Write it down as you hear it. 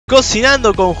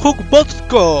Cocinando con Huck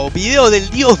Botko, video del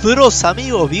dios Dross,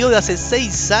 amigos, video de hace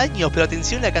 6 años, pero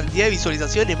atención la cantidad de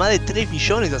visualizaciones, más de 3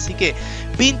 millones, así que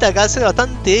pinta que va a ser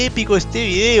bastante épico este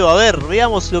video. A ver,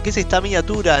 veamos lo que es esta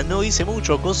miniatura, no dice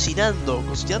mucho, cocinando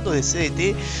de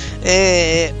CDT.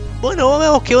 Bueno,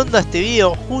 veamos qué onda este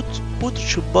video. Huck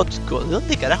Botko, ¿de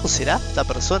dónde carajo será esta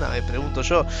persona? Me pregunto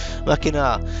yo, más que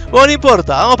nada. Bueno, no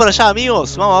importa, vamos para allá,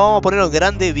 amigos. Vamos a poner un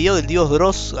grande video del dios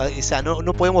Dross. O sea,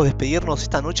 no podemos despedirnos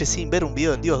esta noche sin ver un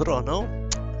video del dios Dross, ¿no?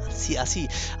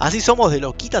 Así somos de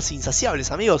loquitas insaciables,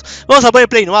 amigos. Vamos a poner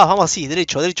play nomás, vamos así,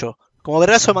 derecho, como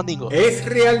vergazo de mandingo. ¿Es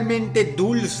realmente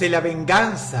dulce la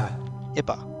venganza?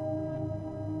 Epa.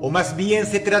 ¿O más bien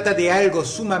se trata de algo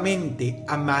sumamente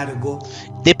amargo?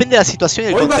 Depende de la situación y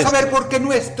el contexto. Hoy vas a ver por qué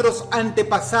nuestros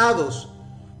antepasados,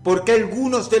 porque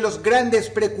algunos de los grandes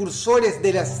precursores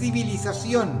de la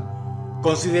civilización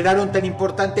consideraron tan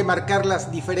importante marcar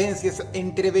las diferencias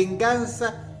entre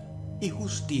venganza y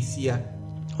justicia.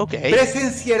 Okay.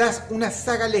 Presenciarás una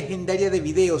saga legendaria de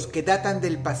videos que datan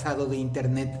del pasado de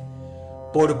internet,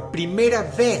 por primera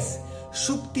vez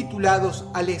subtitulados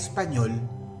al español.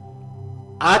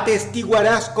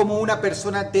 Atestiguarás como una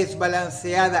persona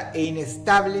desbalanceada e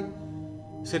inestable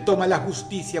se toma la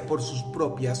justicia por sus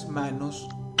propias manos.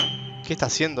 ¿Qué está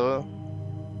haciendo?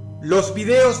 Los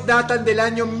videos datan del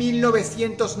año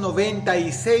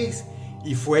 1996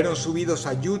 y fueron subidos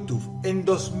a YouTube en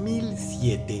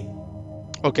 2007.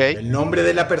 Ok. El nombre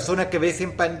de la persona que ves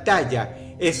en pantalla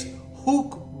es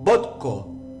Huck Botko.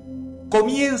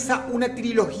 Comienza una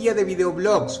trilogía de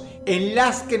videoblogs en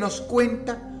las que nos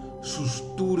cuenta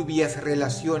sus turbias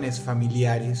relaciones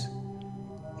familiares.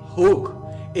 Huck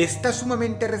está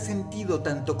sumamente resentido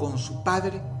tanto con su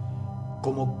padre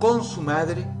como con su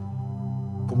madre,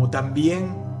 como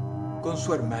también con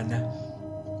su hermana.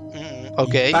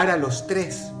 Okay. Y para los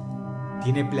tres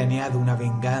tiene planeado una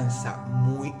venganza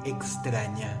muy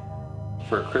extraña.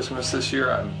 For Christmas this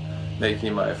year, I'm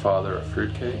making my father a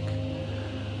fruitcake.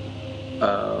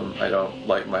 I don't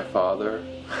like my father.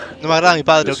 No me agrada mi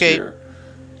padre, ok.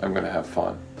 I'm gonna have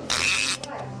fun.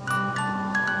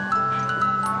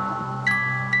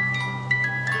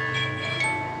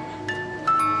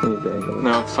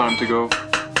 Now it's time to go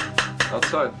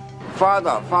outside.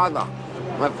 Father,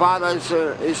 my father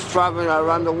is traveling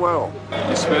around the world.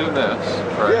 You spinning this,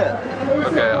 right? Yeah.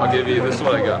 Okay, I'll give you this is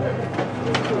what I got.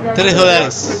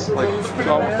 $3. Like it's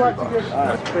almost $3.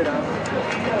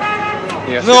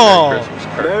 No.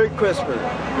 Merry Christmas.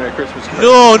 Merry Christmas.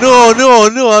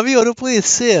 No, amigo, no puede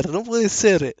ser.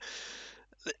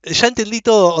 Ya entendí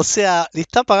todo, o sea, le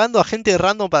está pagando a gente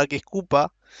random para que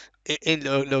escupa en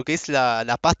lo que es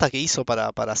la pasta que hizo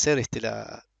para hacer el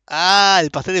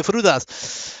pastel de frutas.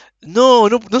 No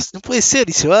puede ser,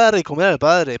 y se va a dar de comer al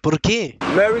padre. ¿Por qué?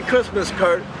 Merry Christmas,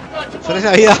 Kurt. Feliz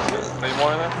Navidad. Any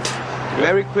more in there?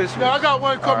 Merry Christmas. Yeah, I got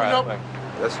one coming All up. right,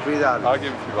 That's $3. I'll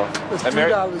give it to you both. That's And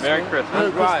 $3. Merry Christmas.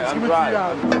 I'm dry. Give me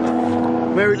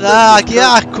 $3. Merry Christmas. ¡Ah, qué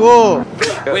asco!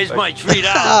 Where's my $3?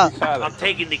 I'm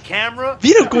taking the camera.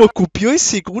 ¿Vieron cómo escupió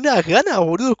ese con unas ganas,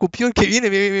 boludo? Escupió el que viene.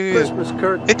 Christmas,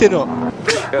 Kurt. Este no.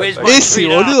 Where's my Ese,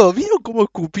 $3? boludo. ¿Vieron cómo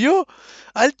escupió?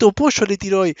 Alto pollo le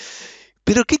tiró hoy.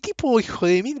 Pero qué tipo, hijo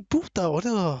de mil puta,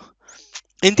 boludo.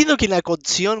 Entiendo que en la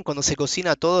cocción, cuando se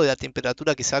cocina todo, de la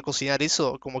temperatura que se va a cocinar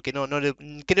eso, como que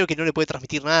creo que no le puede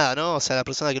transmitir nada, ¿no? O sea, a la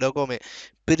persona que lo come.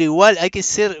 Pero igual hay que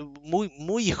ser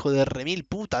muy hijo de remil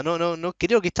puta, no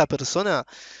creo que esta persona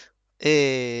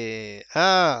debería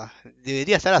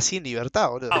estar así en libertad,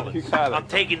 boludo. I'm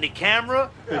taking the camera,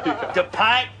 the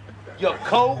pipe, your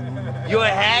coat, your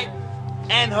hat,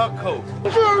 and her coat.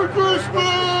 Merry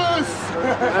Christmas!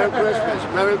 Merry Christmas.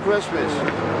 Merry Christmas.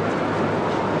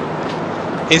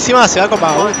 Encima se va con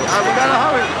vagabundo. We gotta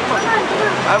hurry. I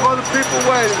have other people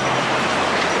waiting.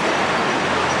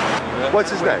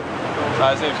 What's his name?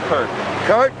 His name's Kurt.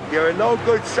 Kurt, you're a no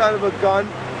good son of a gun,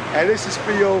 and this is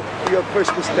for you for your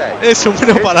Christmas day. Es un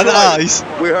bueno para nada, dice.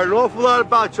 We heard an awful lot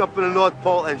about you up in the North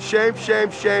Pole, and shame.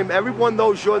 Everyone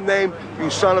knows your name, you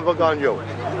son of a gun, you.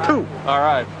 2. All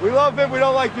right. We love him, we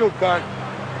don't like you, Kurt.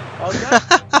 Okay?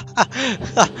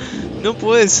 No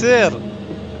puede ser.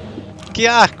 ¡Qué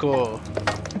asco!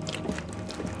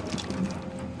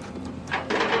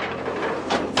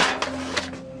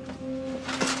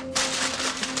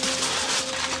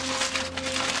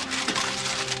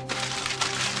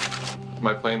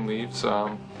 My plane leaves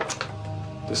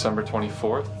December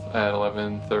 24th at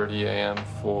 11:30 a.m.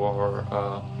 for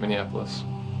Minneapolis.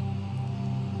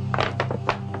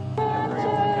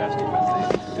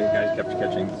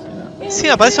 Sí,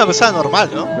 me parece una persona normal,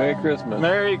 ¿no? Merry Christmas.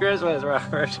 Merry Christmas,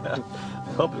 Robert.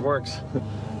 Hope it works.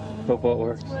 Hope what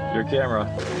works. Your camera.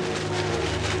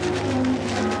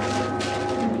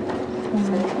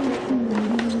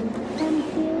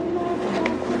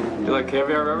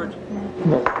 caviar beverage?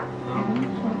 No.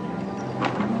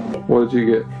 What did you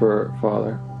get for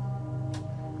father?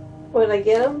 What did I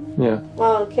get him? Yeah.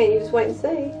 Well, can't you just wait and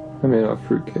see? I made a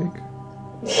fruitcake.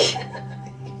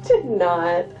 You did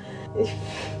not.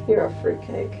 You're a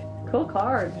fruitcake. Cool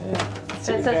card. Yeah.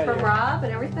 And it says from Rob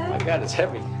and everything? My God, it's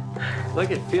heavy.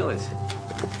 Look at it, feel it.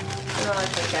 No,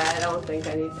 I don't think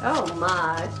I need. Oh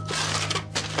my.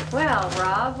 Well,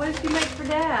 Rob, what did you make for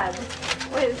Dad?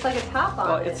 Wait, it's like a top on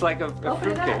Well, it. it's like a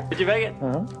fruitcake. Did you make it?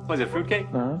 Was it fruitcake?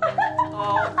 Oh,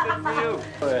 good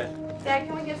for you. Dad,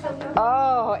 can we get something?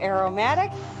 Oh,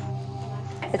 aromatic.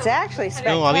 It's actually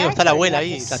No, amigo, está la abuela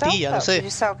ahí, spectacular. la tía, no sé. Did you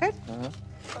soak it?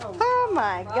 Oh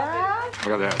my God.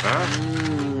 Look at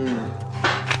that,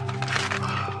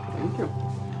 Thank you.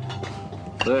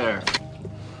 There.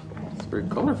 It's very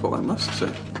colorful, I must say.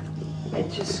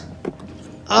 It just.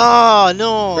 Ah,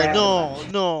 no, no,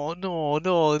 no, no,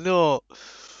 no, no.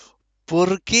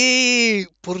 ¿Por qué?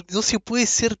 No se puede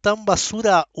ser tan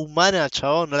basura humana,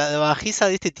 chabón. La bajeza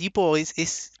de este tipo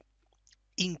es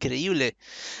increíble.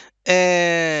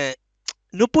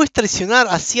 No puedes traicionar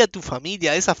así a tu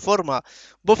familia, de esa forma.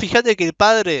 Vos fijate que el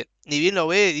padre, ni bien lo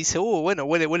ve, dice, bueno,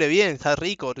 huele bien, está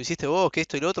rico, lo hiciste vos, que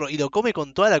esto y lo otro, y lo come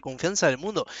con toda la confianza del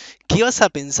mundo. ¿Qué vas a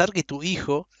pensar que tu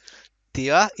hijo te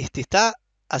está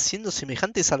haciendo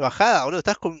semejante salvajada, boludo?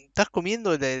 Estás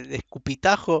comiendo el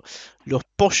escupitajo, los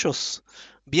pollos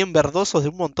bien verdosos de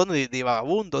un montón de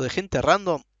vagabundos, de gente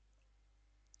random.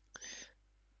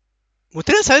 Me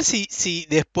gustaría saber si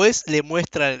después le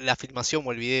muestra la filmación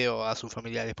o el video a sus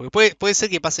familiares. Porque puede ser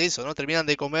que pase eso, ¿no? Terminan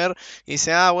de comer y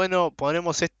dicen, bueno,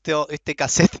 ponemos este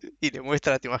cassette y le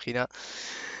muestra, ¿te imaginas?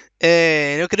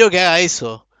 No creo que haga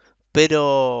eso.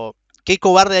 Pero qué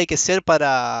cobarde hay que ser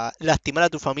para lastimar a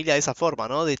tu familia de esa forma,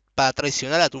 ¿no? Para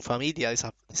traicionar a tu familia de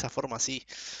esa forma así.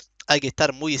 Hay que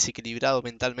estar muy desequilibrado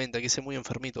mentalmente, hay que ser muy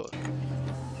enfermito.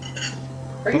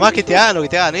 Por más que te hagan lo que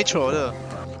te hagan hecho, boludo.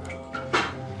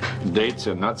 Dates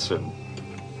and nuts and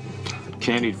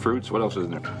candied fruits. What else is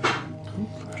in there?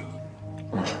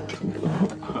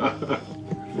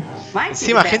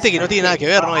 Encima gente que no tiene nada que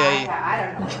ver, ¿no? Hay ahí.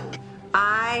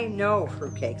 I know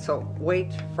fruitcake, so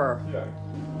wait for.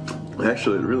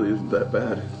 Actually, it really isn't that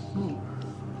bad.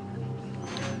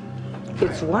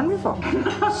 It's wonderful.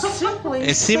 Simply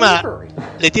Encima savory.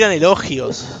 le tiran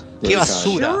elogios. Qué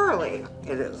basura. Surely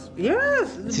it is.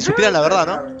 Yes. Si supieran la verdad,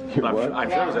 ¿no? I'm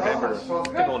sure it was a hamburger. It's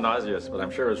a little nauseous, but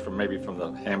I'm sure it was maybe from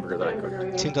the hamburger that I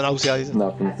cooked. Siento náusea, dice.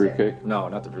 Not from the fruitcake. No,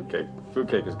 not the fruitcake.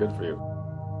 Fruitcake is good for you.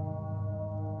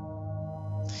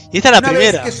 Y esta es la Una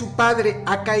primera. vez que su padre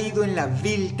ha caído en la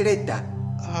vil treta,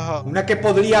 Ah, una que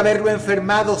podría haberlo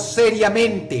enfermado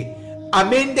seriamente,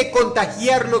 amén de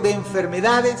contagiarlo de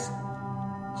enfermedades,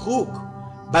 Huck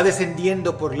va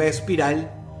descendiendo por la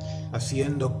espiral,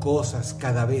 haciendo cosas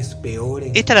cada vez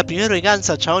peores. esta es la primera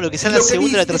venganza, chabón. Lo que sea Si la lo que segunda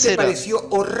y la viste te tercera. pareció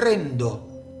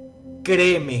horrendo,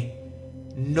 créeme,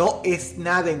 no es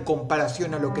nada en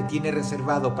comparación a lo que tiene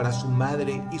reservado para su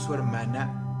madre y su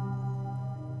hermana.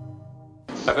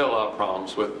 I've had a lot of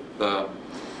problems with the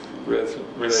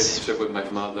relationship with my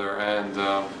mother, and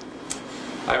I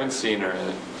haven't seen her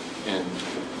in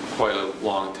quite a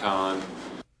long time.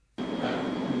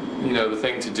 You know, the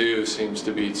thing to do seems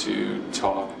to be to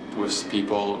talk with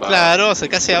people about Claro,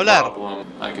 acercarse a the hablar. problem.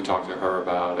 I can talk to her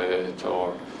about it,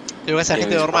 or Lo que hace la gente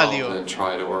these normal, problems digo. and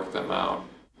try to work them out.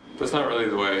 That's not really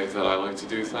the way that I like to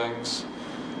do things.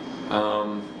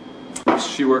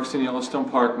 She works in Yellowstone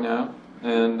Park now,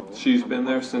 and she's been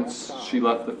there since she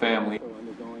left the family.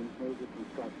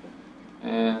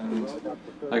 And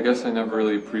I guess I never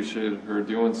really appreciated her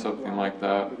doing something like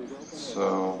that.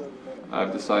 So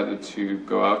I've decided to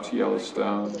go out to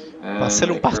Yellowstone and Hacer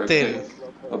un make her a pastel. cake,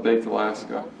 a baked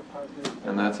Alaska.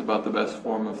 And that's about the best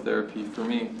form of therapy for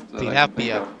me that I can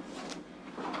think Terapia. of.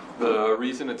 The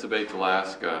reason it's a baked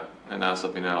Alaska and not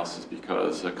something else is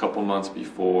because a couple months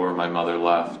before my mother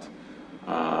left,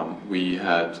 we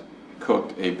had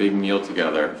cooked a big meal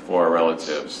together for our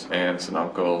relatives, aunts and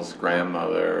uncles,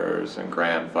 grandmothers and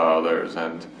grandfathers,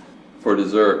 and for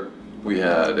dessert we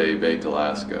had a baked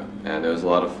Alaska, and it was a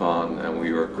lot of fun, and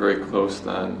we were very close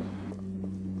then.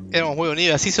 Éramos muy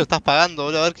unidos, así se lo estás pagando,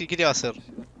 boludo. A ver qué le va a hacer.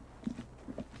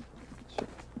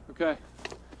 Okay,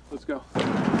 let's go.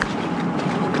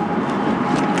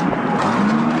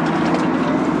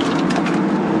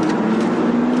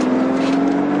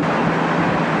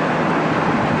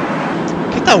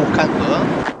 ¿Qué está buscando,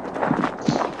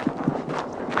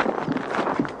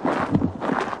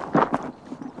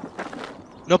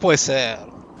 No puede ser.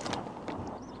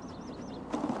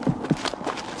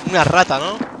 Una rata,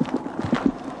 ¿no?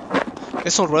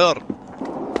 Es un roedor.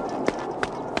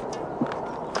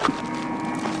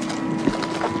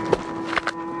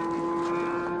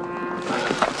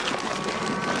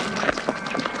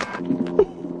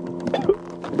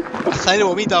 Nathaniel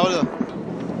vomita, boludo.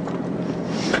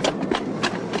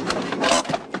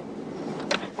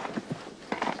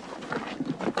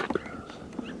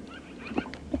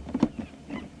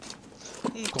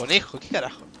 Un conejo, ¿qué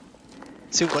carajo?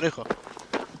 Sí, un conejo.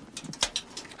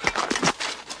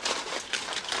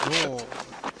 No.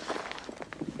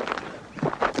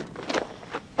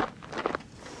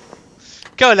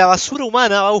 Claro, la basura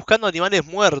humana va buscando animales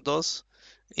muertos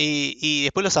y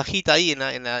después los agita ahí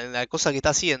en la cosa que está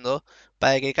haciendo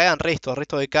para que caigan restos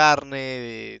de carne,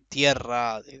 de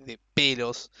tierra, de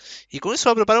pelos. Y con eso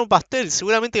va a preparar un pastel.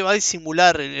 Seguramente va a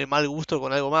disimular el mal gusto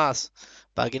con algo más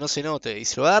para que no se note. Y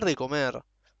se lo va a dar de comer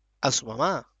a su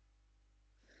mamá.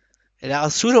 La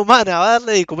basura humana va a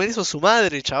darle de comer eso a su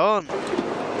madre, chabón.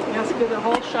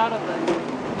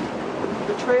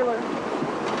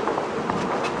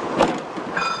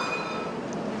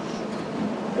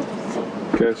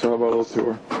 Okay, so how about a little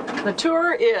tour? The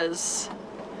tour is,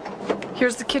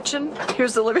 here's the kitchen,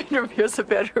 here's the living room, here's the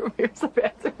bedroom, here's the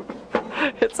bathroom.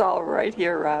 It's all right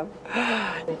here, Rob.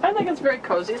 I think it's very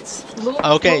cozy. It's a little,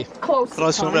 Okay. little close.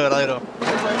 Dross es un hombre verdadero.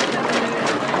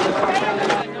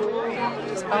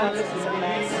 Oh, this is a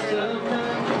mess.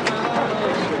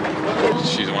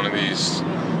 She's one of these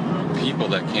people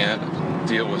that can't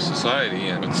deal with society,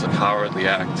 and it's a cowardly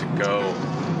act to go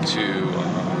to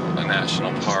a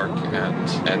national park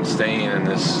and staying in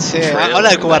this habla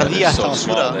de trailer cobardía that is esta so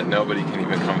small basura. that nobody can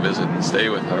even come visit and stay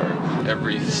with her.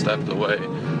 Every step of the way,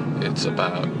 it's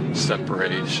about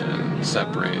separation,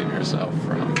 separating herself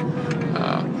from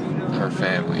her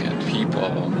family and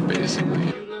people,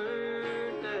 basically.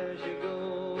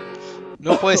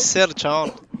 No puede ser,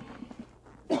 chabón.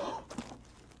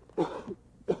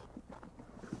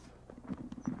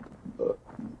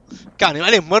 Claro,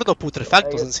 animales muertos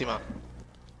putrefactos encima.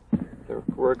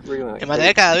 El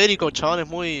material cadavérico, chabón, es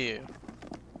muy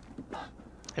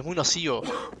nocivo.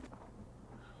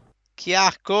 ¡Qué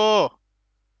asco!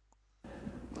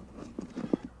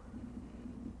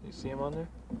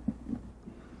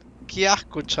 ¡Qué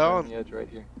asco, chabón!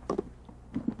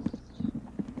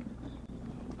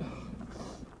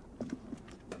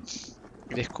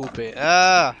 Le escupe.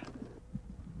 ¡Ah!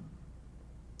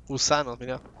 Gusanos,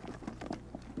 mirá.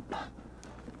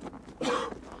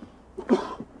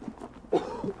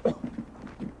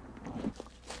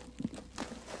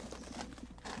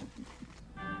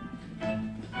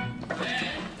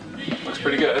 Looks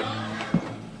pretty good.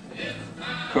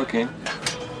 Cooking.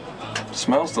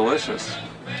 Smells delicious.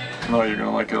 No, you're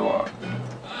gonna like it a lot.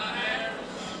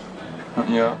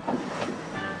 Yeah.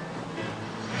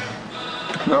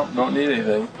 No, don't need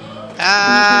anything. Ah! It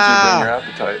just needs you to bring your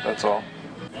appetite, that's all.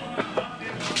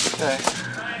 Okay.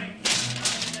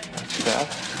 Not too bad.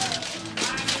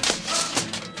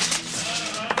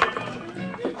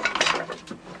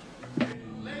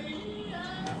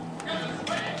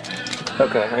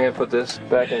 Okay, I'm gonna put this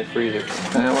back in the freezer.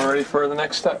 And then we're ready for the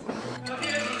next step.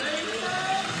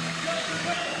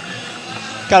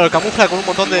 Claro, camufla con un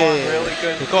montón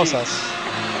de cosas.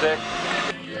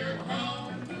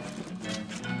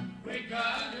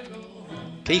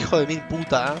 Qué hijo de mil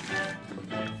puta, ¿eh?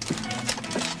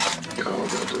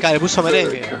 Claro, le puso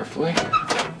merengue.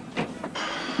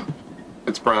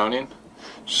 It's browning.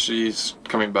 She's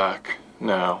coming back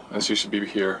now, and she should be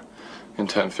here in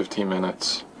 10-15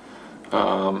 minutes.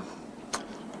 And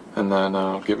then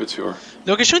I'll give it to her.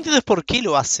 Lo que yo entiendo es por qué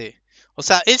lo hace. O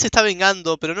sea, él se está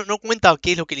vengando, pero no cuenta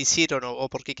qué es lo que le hicieron o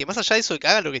porque que más allá de eso de que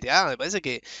hagan lo que te hagan, me parece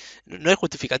que no es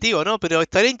justificativo, ¿no? Pero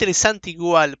estaría interesante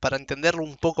igual para entenderlo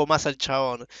un poco más al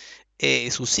chabón,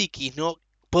 su psiquis, ¿no?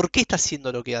 ¿Por qué está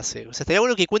haciendo lo que hace? O sea, estaría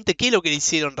bueno que cuente qué es lo que le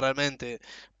hicieron realmente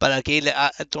para que él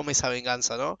tome esa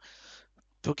venganza, ¿no?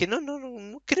 Porque no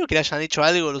creo que le hayan hecho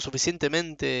algo lo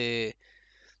suficientemente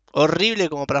horrible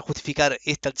como para justificar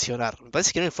este accionar. Me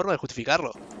parece que no hay forma de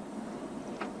justificarlo.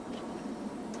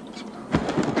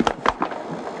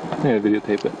 I'm gonna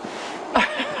videotape it.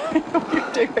 You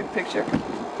take my picture.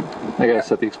 I gotta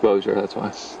set the exposure, that's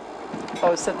why.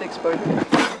 Oh, set the exposure.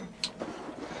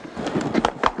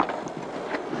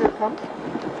 Here it comes.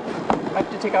 I have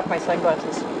to take off my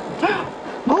sunglasses.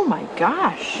 Oh my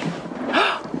gosh.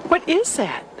 What is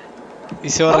that? Y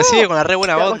se lo recibe con la re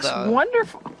buena That onda. looks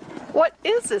wonderful. What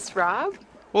is this, Rob?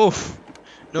 Uf,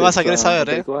 no vas a querer saber,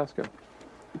 Baked Alaska.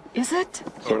 Is it?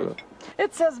 Sort of.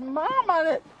 It says Mom on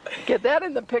it. Get that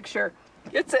in the picture.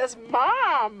 It says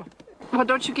Mom. Well,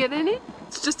 don't you get any?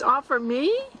 It's just all for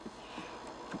me?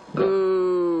 No.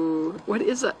 Ooh. What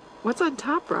is it? What's on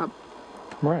top, Rob?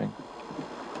 Meringue.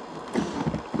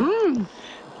 Mmm.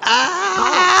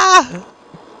 ¡Ah! Oh.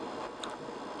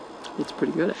 It's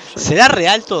pretty good, actually. ¿Será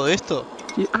real todo esto?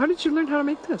 How did you learn how to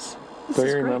make this? Don't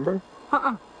you remember?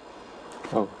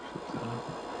 Oh.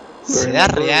 ¿Será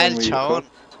real, chabón?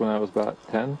 When I was about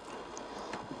 10.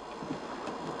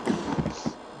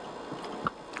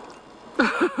 No,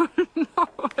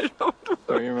 I don't.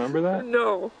 Don't you remember that?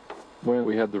 No. When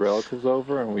we had the relatives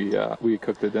over and we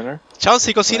cooked the dinner. Chabón,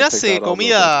 si cocinase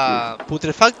comida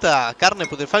putrefacta, carne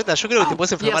putrefacta, yo creo que te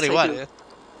puedes enfermar igual,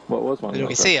 What was one de lo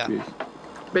que of those sea. recipes?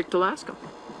 Baked Alaska.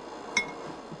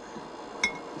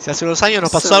 Si hace unos años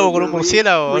nos pasó algo con un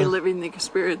murciélago. Reliving the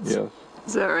experience. Yes.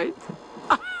 Is that right?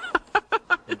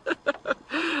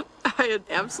 I had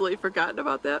absolutely forgotten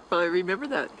about that, but I remember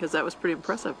that because that was pretty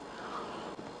impressive.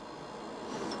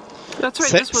 That's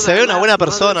right. This was Se ve our una buena last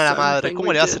persona la mother-son madre, thing ¿cómo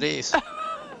we le va a did. hacer eso?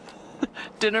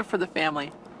 Dinner for the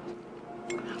family.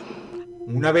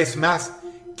 Una vez más,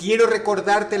 quiero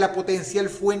recordarte la potencial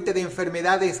fuente de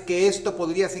enfermedades que esto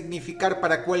podría significar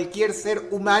para cualquier ser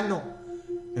humano.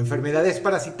 Enfermedades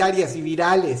parasitarias y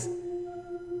virales,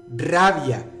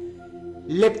 rabia,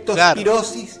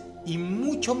 leptospirosis y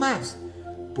mucho más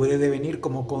puede devenir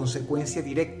como consecuencia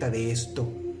directa de esto.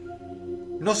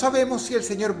 No sabemos si el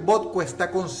señor Botko está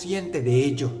consciente de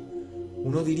ello.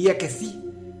 Uno diría que sí.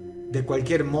 De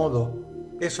cualquier modo,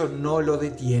 eso no lo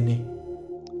detiene.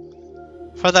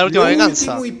 Falta la última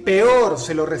venganza. Lo último y peor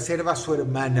se lo reserva a su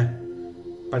hermana.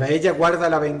 Para ella guarda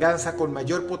la venganza con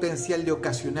mayor potencial de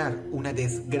ocasionar una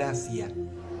desgracia.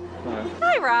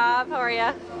 Hi, Rob. How are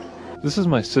ya? This is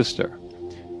my sister.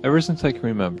 Ever since I can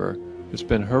remember, it's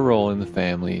been her role in the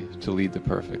family to lead the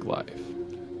perfect life.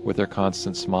 With her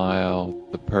constant smile,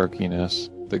 the perkiness,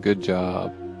 the good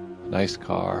job, nice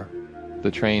car, the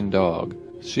trained dog,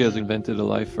 she has invented a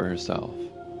life for herself.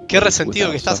 Qué resentido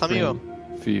que without estás, amigo.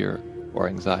 suffering, fear, or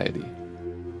anxiety.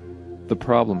 The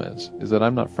problem is that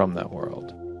I'm not from that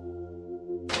world.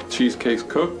 Cheesecake's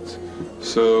cooked,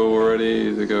 so we're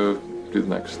ready to go do the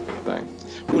next thing.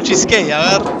 Un cheesecake,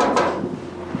 a ver.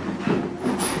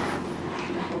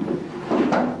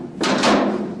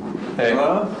 Hey,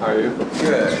 how are you?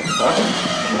 Good.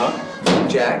 Huh?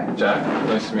 Jack. Jack,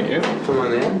 nice to meet you. Come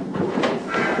on in.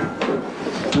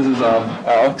 This is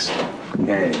Alex.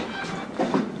 Hey.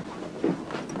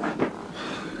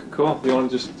 Cool. You want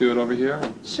to just do it over here?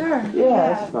 Sure.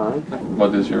 Yeah, that's fine.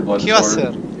 What is your blood ¿Qué va a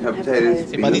disorder? hacer?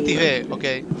 Hepatitis B. Hepatitis B,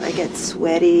 ok. I get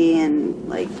sweaty and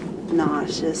like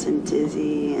nauseous and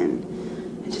dizzy, and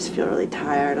I just feel really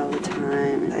tired all the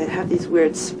time. I have these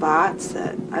weird spots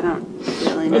that I don't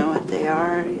really know what they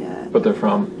are yet. But they're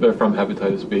from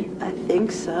hepatitis B. I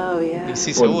think so, yeah.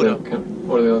 Sí, seguro.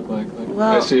 What do they look like?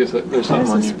 Well, I see there's there's something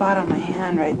a on you. spot on my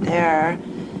hand right there,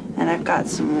 and I've got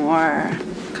some more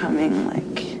coming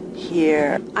like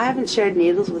here. I haven't shared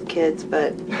needles with kids,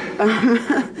 but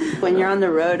when you're on the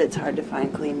road, it's hard to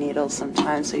find clean needles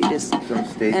sometimes, so you just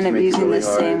end up using the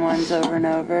same ones over and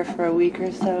over for a week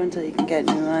or so until you can get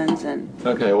new ones. And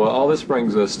Okay, well, all this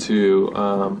brings us to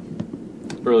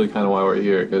really kind of why we're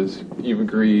here, because you've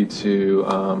agreed to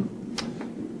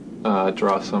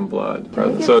draw some blood.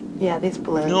 So yeah, these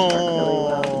balloons work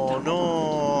really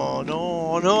well.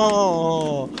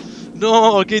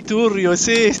 No, qué turbio es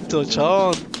esto,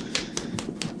 chabón.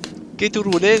 Qué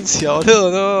turbulencia,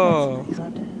 boludo, no.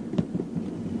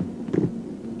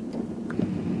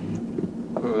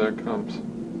 oh, there it comes.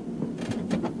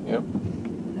 Yep.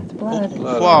 That's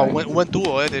blood. Wow, buen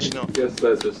tubo, te llenó. Guess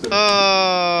that's just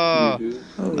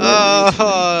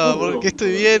 ¿Por qué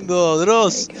estoy viendo,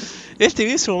 Dross? Este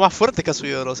video es uno más fuerte que ha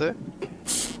subido Dross,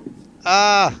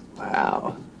 Wow.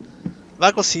 Va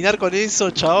a cocinar con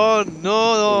eso, chabón.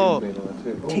 No.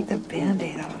 Take the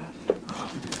band-aid off.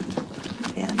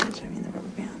 Bandage, I mean the rubber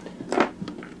band.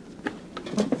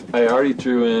 I already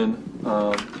drew in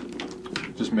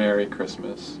just Merry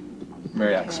Christmas,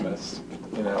 Merry Xmas,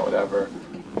 you know, whatever.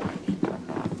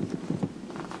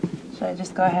 Should I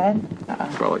just go ahead?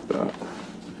 Draw like that.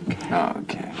 Oh,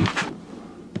 okay.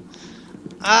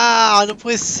 No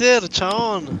puede ser,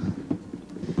 chabón.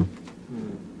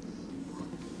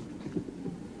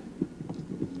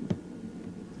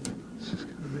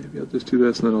 Maybe I'll just do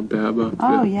this and then I'll dab up.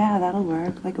 Oh yeah, that'll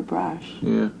work, like a brush.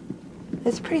 Yeah.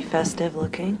 It's pretty festive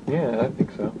looking. Yeah, I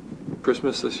think so.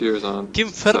 Christmas this year is on Qué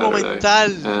enfermo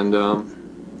Saturday, mental.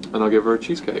 and I'll give her a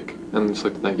cheesecake and just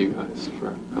like to thank you guys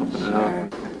for helping it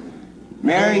out.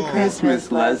 Merry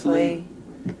Christmas, Leslie.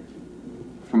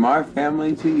 From our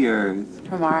family to yours.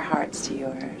 From our hearts to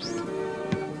yours.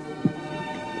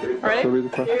 Ready? Read the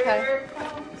question. Okay.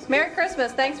 Merry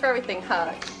Christmas. Thanks for everything,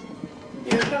 Huck.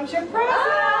 Here comes your present.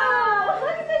 Oh,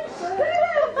 look at this.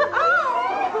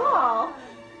 Oh, cool.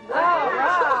 Oh,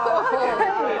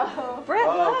 wow. Brett,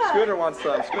 look. Scooter wants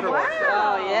some. Scooter wants some.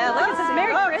 Oh yeah, look, it says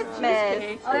Merry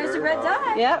Christmas. Oh, there's a red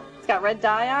dye. Yep, it's got red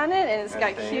dye on it, and it's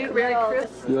got cute Merry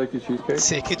Christmas. You like your cheesecake?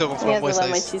 Sí, escrito con Yes, I frambuesa. love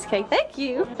my dice. cheesecake. Thank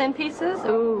you. 10 pieces.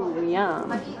 Ooh,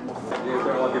 yum.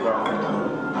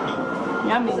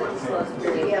 Yummy.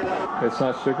 It's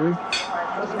not sugary?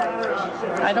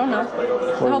 I don't know.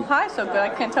 The whole pie's so good. I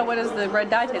can't tell what does the red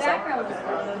dye taste like.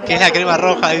 ¿Qué es la crema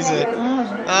roja? Dice.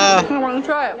 Ah. I want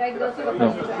to try it.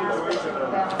 No.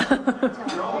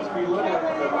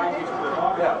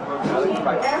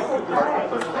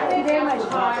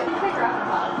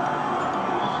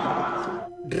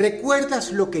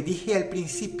 ¿Recuerdas lo que dije al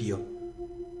principio?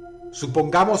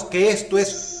 Supongamos que esto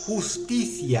es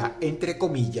justicia, entre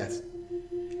comillas.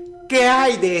 ¿Qué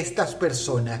hay de estas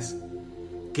personas?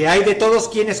 ¿Qué hay de todos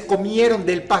quienes comieron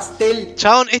del pastel?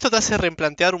 Chabón, esto te hace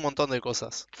replantear un montón de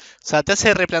cosas. O sea, te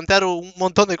hace replantear un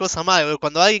montón de cosas más.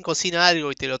 Cuando alguien cocina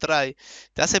algo y te lo trae,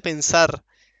 te hace pensar,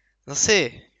 no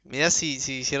sé, mirá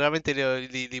si realmente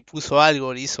le puso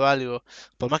algo, le hizo algo.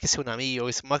 Por más que sea un amigo,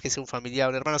 por más que sea un familiar,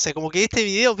 un hermano. O sea, como que este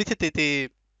video, viste,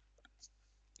 te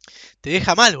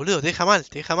deja mal, boludo, te deja mal,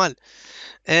 te deja mal.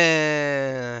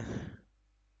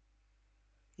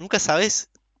 Nunca sabes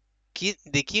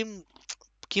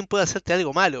quién puede hacerte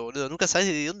algo malo, boludo. Nunca sabes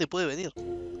de dónde puede venir.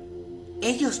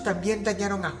 Ellos también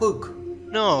dañaron a Huck.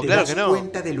 No, ¿Te claro das que no.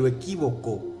 cuenta de lo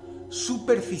equívoco,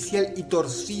 superficial y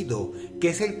torcido que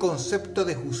es el concepto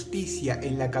de justicia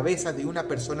en la cabeza de una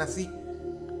persona así?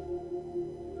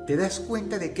 ¿Te das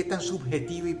cuenta de qué tan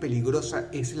subjetiva y peligrosa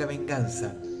es la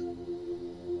venganza?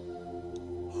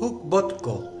 Huck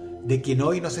Botko, de quien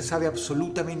hoy no se sabe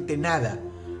absolutamente nada,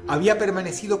 había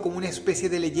permanecido como una especie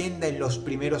de leyenda en los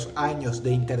primeros años de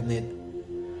Internet.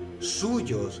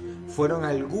 Suyos fueron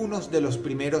algunos de los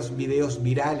primeros videos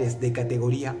virales de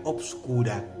categoría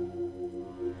obscura.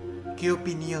 ¿Qué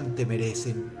opinión te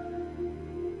merecen?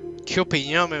 ¿Qué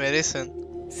opinión me merecen?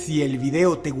 Si el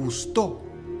video te gustó,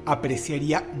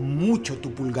 apreciaría mucho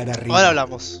tu pulgar arriba. Ahora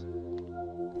hablamos.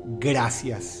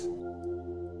 Gracias.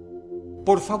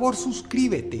 Por favor,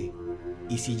 suscríbete.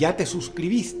 Y si ya te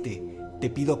suscribiste, te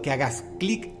pido que hagas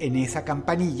clic en esa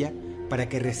campanilla para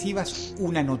que recibas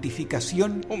una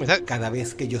notificación cada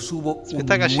vez que yo subo un nuevo video. Me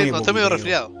está cayendo, estoy medio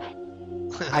resfriado.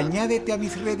 Añádete a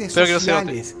mis redes Espero que no se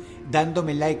sociales,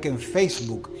 dándome like en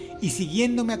Facebook y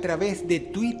siguiéndome a través de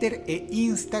Twitter e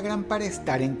Instagram para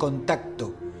estar en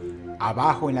contacto.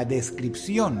 Abajo en la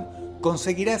descripción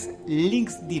conseguirás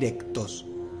links directos.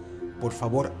 Por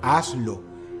favor, hazlo.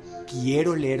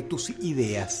 Quiero leer tus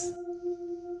ideas.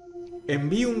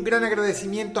 Envío un gran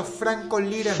agradecimiento a Franco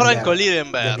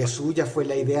Lidenberg, ya que suya fue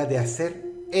la idea de hacer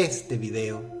este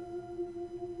video.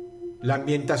 La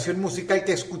ambientación musical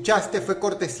que escuchaste fue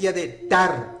cortesía de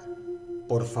Tar.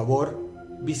 Por favor,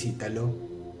 visítalo.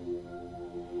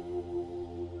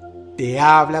 Te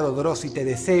ha hablado Dross y te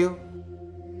deseo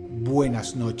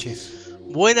buenas noches.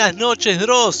 Buenas noches,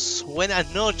 Dross.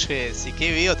 Buenas noches. Y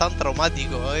qué video tan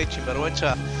traumático,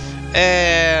 chimvergüenza.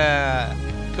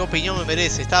 ¿Qué opinión me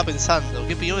merece? Estaba pensando,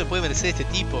 ¿qué opinión me puede merecer este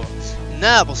tipo?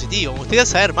 Nada positivo. Me gustaría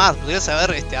saber más. Me gustaría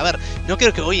saber, a ver, no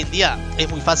creo que hoy en día es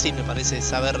muy fácil, me parece,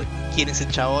 saber quién es el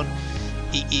chabón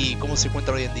y cómo se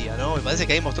encuentra hoy en día, ¿no? Me parece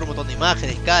que ahí mostró un montón de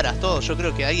imágenes, caras, todo. Yo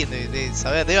creo que alguien debe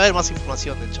saber, debe haber más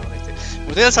información del chabón este. Me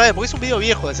gustaría saber, porque es un video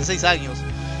viejo de hace 6 años.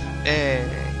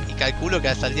 Y calculo que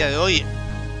hasta el día de hoy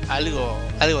algo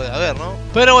de haber, ¿no?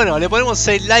 Pero bueno, le ponemos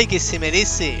el like que se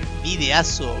merece.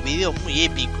 Videazo, video muy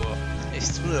épico.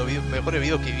 Es uno de los mejores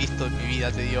videos que he visto en mi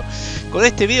vida, te digo. Con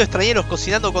este video extrañé los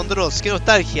Cocinando con Dross. Qué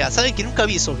nostalgia. Saben que nunca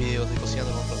vi esos videos de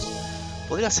Cocinando con Dross.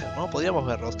 Podría ser, ¿no? Podríamos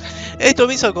verlos. Esto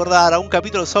me hizo acordar a un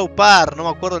capítulo de South Park. No me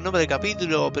acuerdo el nombre del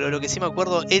capítulo, pero lo que sí me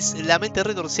acuerdo es la mente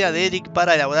retorcida de Eric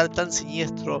para elaborar tan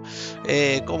siniestro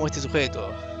como este sujeto.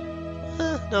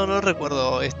 No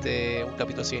recuerdo un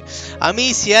capítulo así. A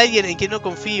mí, si alguien en quien no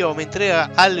confío me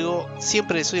entrega algo,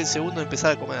 siempre soy el segundo en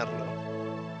empezar a comerlo.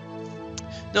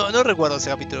 No recuerdo ese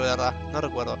capítulo, de verdad. No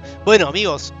recuerdo. Bueno,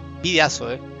 amigos, videazo,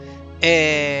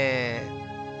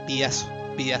 videazo.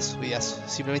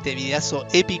 Simplemente videazo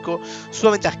épico,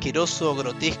 sumamente asqueroso,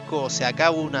 grotesco. O sea,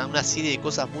 acá hubo una serie de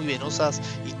cosas muy venosas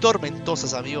y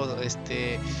tormentosas, amigos.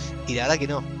 Y la verdad que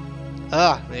no.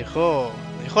 Me dejó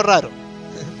raro.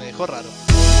 Me dejó raro.